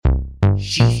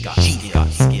She's got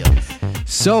skills.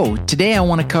 So today I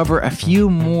want to cover a few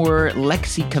more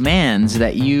Lexi commands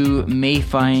that you may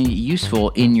find useful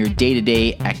in your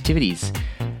day-to-day activities.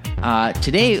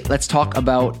 Today, let's talk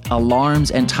about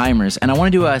alarms and timers. And I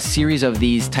want to do a series of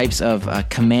these types of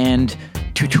command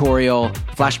tutorial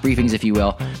flash briefings, if you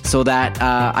will, so that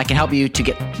I can help you to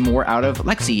get more out of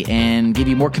Lexi and give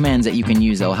you more commands that you can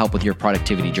use that will help with your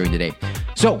productivity during the day.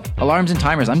 So, alarms and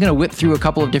timers. I'm going to whip through a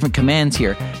couple of different commands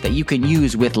here that you can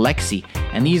use with Lexi.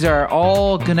 And these are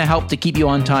all going to help to keep you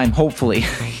on time, hopefully.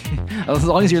 As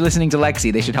long as you're listening to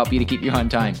Lexi, they should help you to keep you on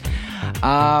time.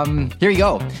 Here you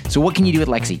go. So what can you do with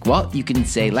Lexi? Well, you can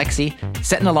say, Lexi,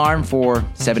 set an alarm for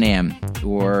 7 a.m.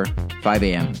 or 5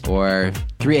 a.m. or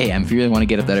 3 a.m. if you really want to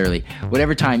get up that early.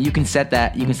 Whatever time, you can set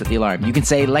that. You can set the alarm. You can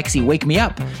say, Lexi, wake me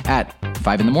up at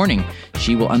 5 in the morning.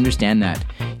 She will understand that.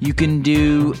 You can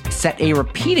set a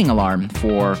repeating alarm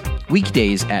for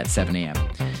weekdays at 7 a.m.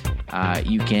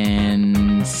 You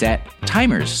can set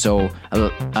timers. So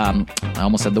I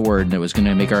almost said the word and it was going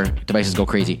to make our devices go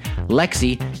crazy.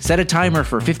 Lexi, set a timer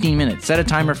for 15 minutes, set a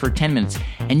timer for 10 minutes,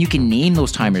 and you can name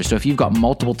those timers. So if you've got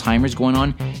multiple timers going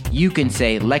on, you can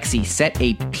say, Lexi, set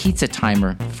a pizza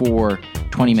timer for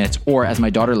 20 minutes. Or as my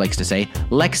daughter likes to say,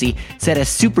 Lexi, set a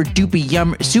super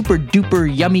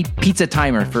duper yummy pizza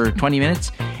timer for 20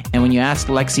 minutes. And when you ask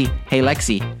Lexi, hey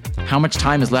Lexi, how much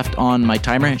time is left on my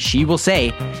timer? She will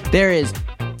say, there is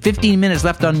 15 minutes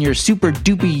left on your super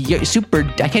duper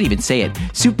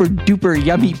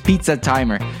yummy pizza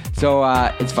timer. So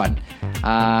it's fun.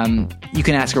 You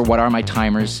can ask her, what are my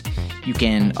timers? You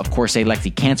can, of course, say,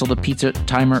 Lexi, cancel the pizza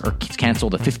timer or cancel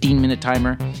the 15-minute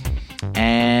timer.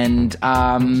 And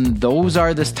those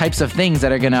are the types of things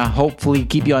that are going to hopefully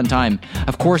keep you on time.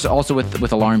 Of course, also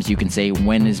with alarms, you can say,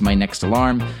 when is my next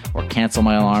alarm? Or cancel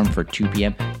my alarm for 2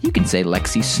 p.m. You can say,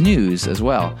 Lexi, snooze as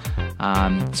well.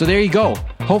 So there you go.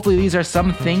 Hopefully these are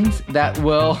some things that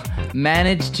will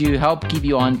manage to help keep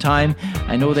you on time.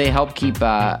 I know they help keep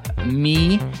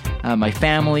me, my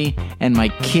family, and my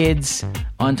kids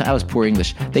on time. I was poor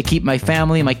English. They keep my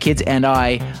family, my kids, and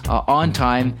I on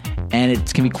time. And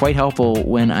it can be quite helpful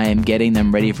when I am getting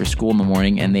them ready for school in the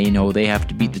morning and they know they have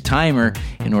to beat the timer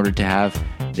in order to have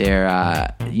their,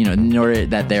 in order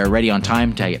that they're ready on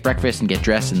time to get breakfast and get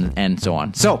dressed and so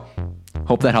on. So,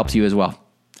 hope that helps you as well.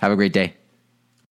 Have a great day.